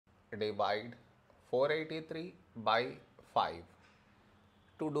divide 483 by 5.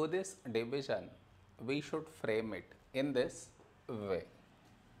 To do this division, we should frame it in this way.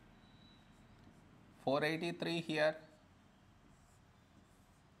 483 here,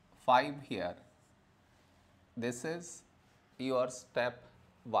 5 here. This is your step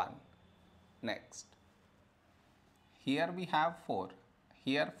 1. Next, here we have 4,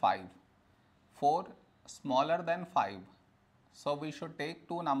 here 5. 4 smaller than 5, so we should take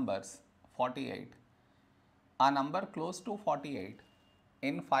two numbers, 48. A number close to 48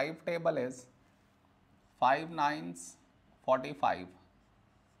 in 5 table is 5 9s 45.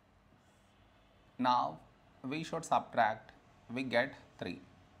 Now we should subtract, we get 3.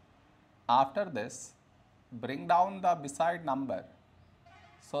 After this, bring down the beside number,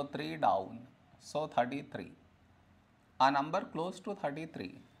 so 3 down, so 33. A number close to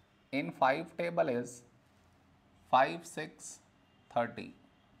 33 in 5 table is 5 6 30.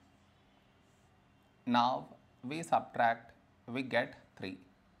 Now we subtract, we get 3.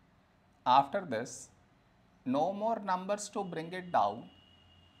 After this, no more numbers to bring it down.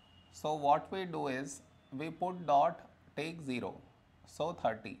 So what we do is, we put dot, take 0, so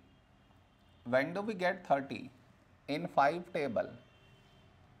 30. When do we get 30? In 5 table,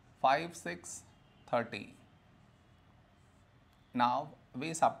 5 6 30. Now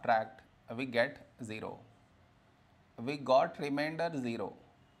we subtract, we get 0. We got remainder 0.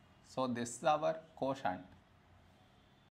 So this is our quotient.